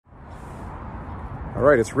All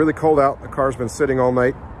right, it's really cold out. The car's been sitting all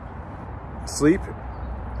night asleep.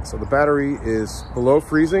 So the battery is below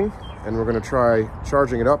freezing, and we're going to try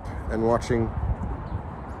charging it up and watching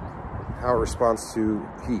how it responds to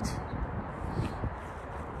heat.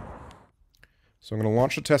 So I'm going to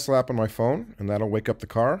launch the Tesla app on my phone, and that'll wake up the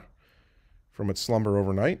car from its slumber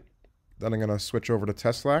overnight. Then I'm going to switch over to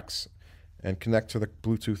Teslax and connect to the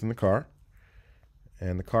Bluetooth in the car.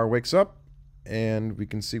 And the car wakes up, and we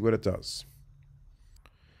can see what it does.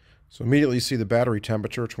 So immediately you see the battery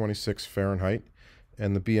temperature, 26 Fahrenheit,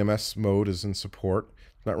 and the BMS mode is in support.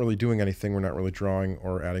 It's not really doing anything. We're not really drawing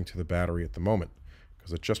or adding to the battery at the moment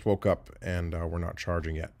because it just woke up and we're not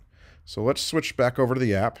charging yet. So let's switch back over to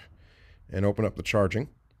the app and open up the charging.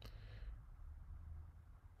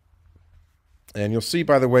 And you'll see,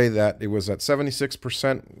 by the way, that it was at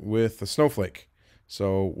 76% with the snowflake.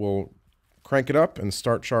 So we'll crank it up and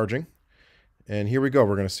start charging. And here we go.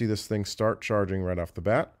 We're going to see this thing start charging right off the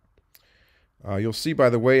bat. You'll see,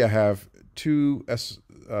 by the way, I have two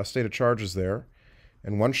state of charges there.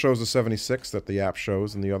 And one shows the 76 that the app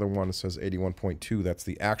shows, and the other one says 81.2. That's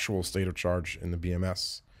the actual state of charge in the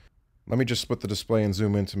BMS. Let me just split the display and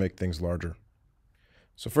zoom in to make things larger.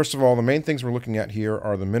 So first of all, the main things we're looking at here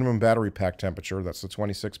are the minimum battery pack temperature. That's the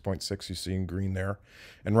 26.6 you see in green there.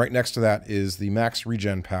 And right next to that is the max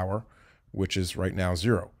regen power, which is right now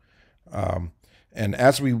 0. And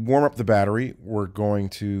as we warm up the battery, we're going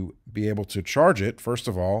to be able to charge it, first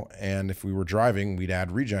of all, and if we were driving, we'd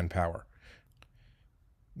add regen power.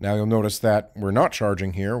 Now you'll notice that we're not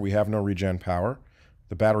charging here. We have no regen power.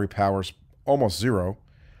 The battery power is almost 0,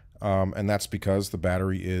 and that's because the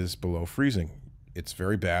battery is below freezing. It's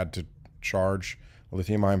very bad to charge a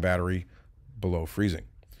lithium-ion battery below freezing.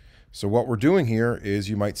 So what we're doing here is,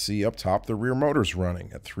 you might see up top the rear motor's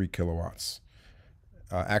running at 3 kilowatts.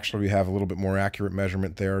 Actually, we have a little bit more accurate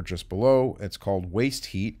measurement there just below. It's called waste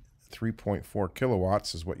heat. 3.4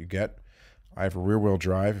 kilowatts is what you get. I have a rear-wheel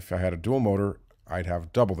drive. If I had a dual motor, I'd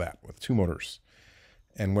have double that with 2 motors.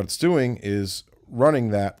 And what it's doing is running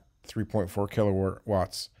that 3.4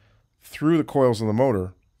 kilowatts through the coils of the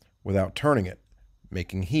motor without turning it,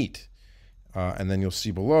 making heat. And then you'll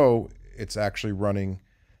see below, it's actually running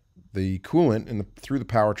the coolant through the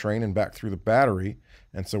powertrain and back through the battery.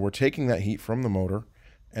 And so we're taking that heat from the motor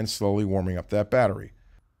and slowly warming up that battery.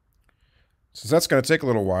 Since that's going to take a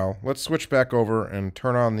little while, let's switch back over and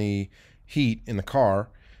turn on the heat in the car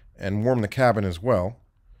and warm the cabin as well.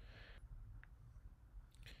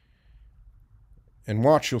 And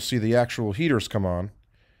watch, you'll see the actual heaters come on.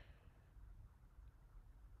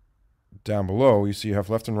 Down below, you see you have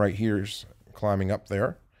left and right heaters climbing up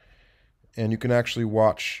there. And you can actually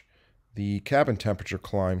watch the cabin temperature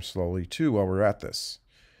climb slowly too while we're at this.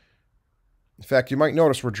 In fact, you might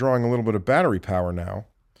notice we're drawing a little bit of battery power now.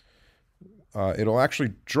 It'll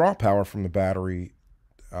actually draw power from the battery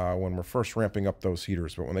when we're first ramping up those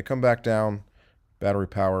heaters, but when they come back down, battery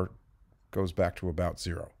power goes back to about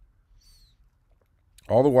 0.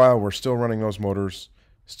 All the while, we're still running those motors,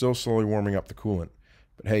 still slowly warming up the coolant.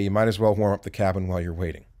 But hey, you might as well warm up the cabin while you're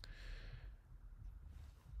waiting.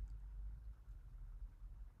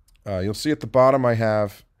 You'll see at the bottom I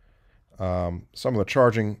have some of the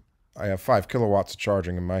charging. I have 5 kilowatts of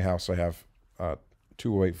charging. In my house, I have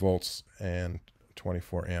 208 volts and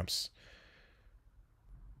 24 amps.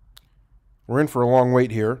 We're in for a long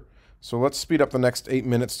wait here, so let's speed up the next 8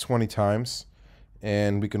 minutes 20 times,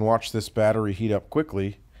 and we can watch this battery heat up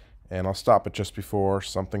quickly, and I'll stop it just before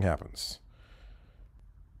something happens.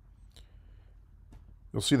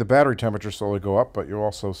 You'll see the battery temperature slowly go up, but you'll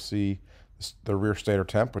also see the rear stator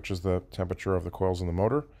temp, which is the temperature of the coils in the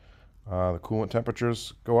motor. The coolant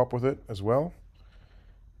temperatures go up with it as well.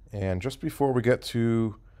 And just before we get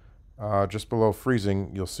to just below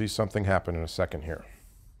freezing, you'll see something happen in a second here.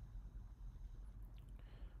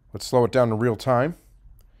 Let's slow it down to real time.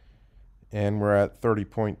 And we're at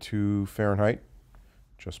 30.2 Fahrenheit,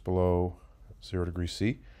 just below 0 degrees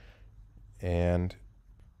C. And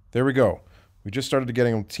there we go. We just started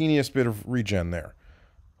getting a teeniest bit of regen there.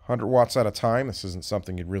 100 watts at a time. This isn't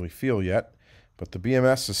something you'd really feel yet, but the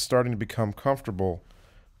BMS is starting to become comfortable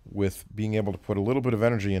with being able to put a little bit of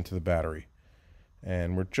energy into the battery.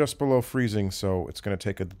 And we're just below freezing, so it's going to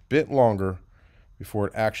take a bit longer before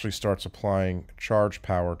it actually starts applying charge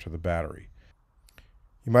power to the battery.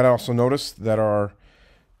 You might also notice that our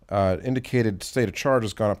indicated state of charge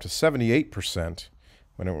has gone up to 78%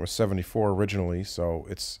 when it was 74 originally, so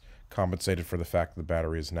it's compensated for the fact that the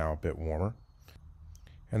battery is now a bit warmer.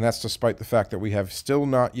 And that's despite the fact that we have still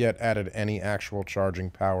not yet added any actual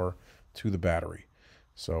charging power to the battery.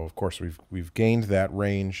 So of course we've gained that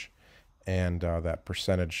range and that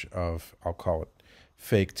percentage of, I'll call it,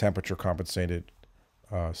 fake temperature compensated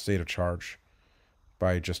state of charge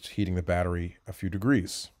by just heating the battery a few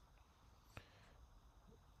degrees.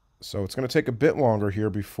 So it's going to take a bit longer here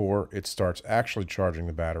before it starts actually charging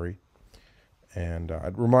the battery. And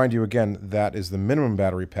I'd remind you again, that is the minimum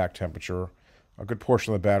battery pack temperature. A good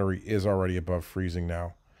portion of the battery is already above freezing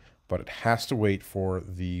now, but it has to wait for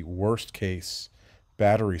the worst case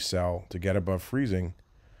battery cell to get above freezing,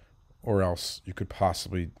 or else you could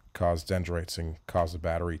possibly cause dendrites and cause the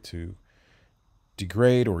battery to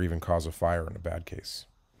degrade or even cause a fire in a bad case.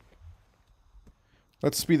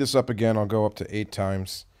 Let's speed this up again. I'll go up to 8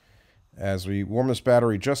 times. As we warm this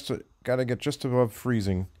battery, got to get just above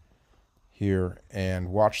freezing here, and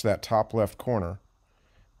watch that top left corner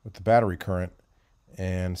with the battery current,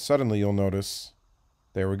 and suddenly you'll notice,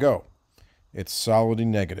 there we go. It's solidly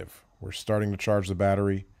negative. We're starting to charge the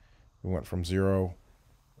battery. We went from 0,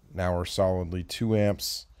 now we're solidly 2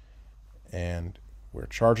 amps, and we're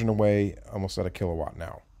charging away almost at a kilowatt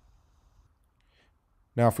now.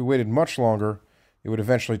 Now, if we waited much longer, it would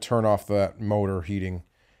eventually turn off that motor heating,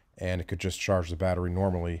 and it could just charge the battery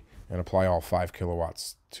normally and apply all 5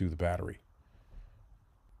 kilowatts to the battery.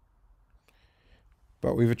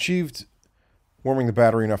 But we've achieved warming the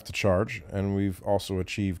battery enough to charge, and we've also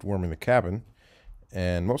achieved warming the cabin.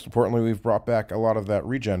 And most importantly, we've brought back a lot of that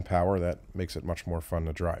regen power that makes it much more fun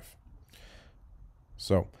to drive.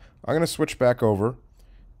 So I'm going to switch back over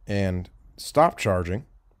and stop charging.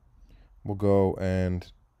 We'll go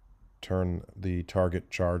and turn the target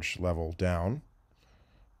charge level down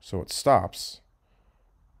so it stops.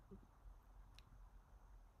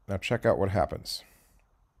 Now check out what happens.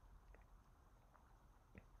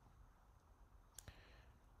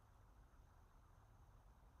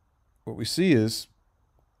 What we see is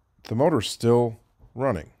the motor's still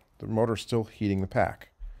running. The motor's still heating the pack.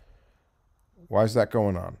 Why is that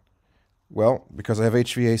going on? Well, because I have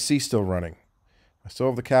HVAC still running. I still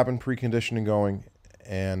have the cabin preconditioning going,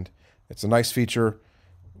 and it's a nice feature.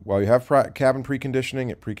 While you have cabin preconditioning,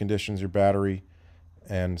 it preconditions your battery,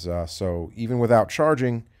 and so even without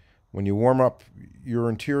charging, when you warm up your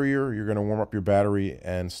interior, you're going to warm up your battery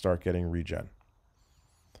and start getting regen.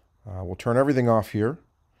 We'll turn everything off here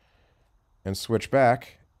and switch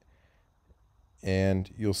back, and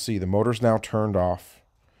you'll see the motor's now turned off.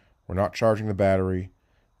 We're not charging the battery.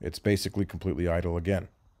 It's basically completely idle again.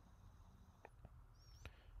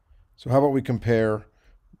 So how about we compare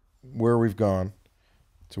where we've gone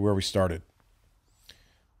to where we started?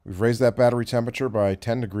 We've raised that battery temperature by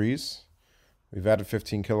 10 degrees. We've added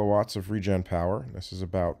 15 kilowatts of regen power. This is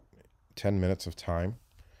about 10 minutes of time.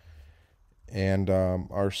 And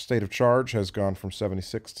our state of charge has gone from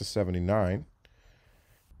 76 to 79.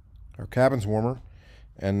 Our cabin's warmer,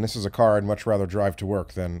 and this is a car I'd much rather drive to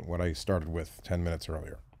work than what I started with 10 minutes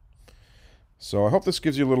earlier. So I hope this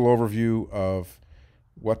gives you a little overview of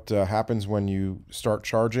what happens when you start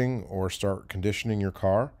charging or start conditioning your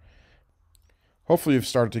car. Hopefully you've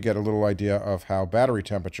started to get a little idea of how battery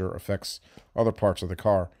temperature affects other parts of the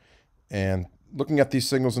car. And looking at these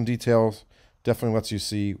signals and details definitely lets you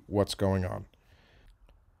see what's going on.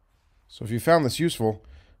 So if you found this useful,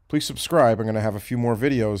 please subscribe. I'm going to have a few more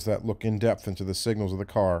videos that look in depth into the signals of the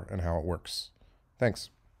car and how it works.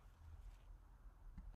 Thanks.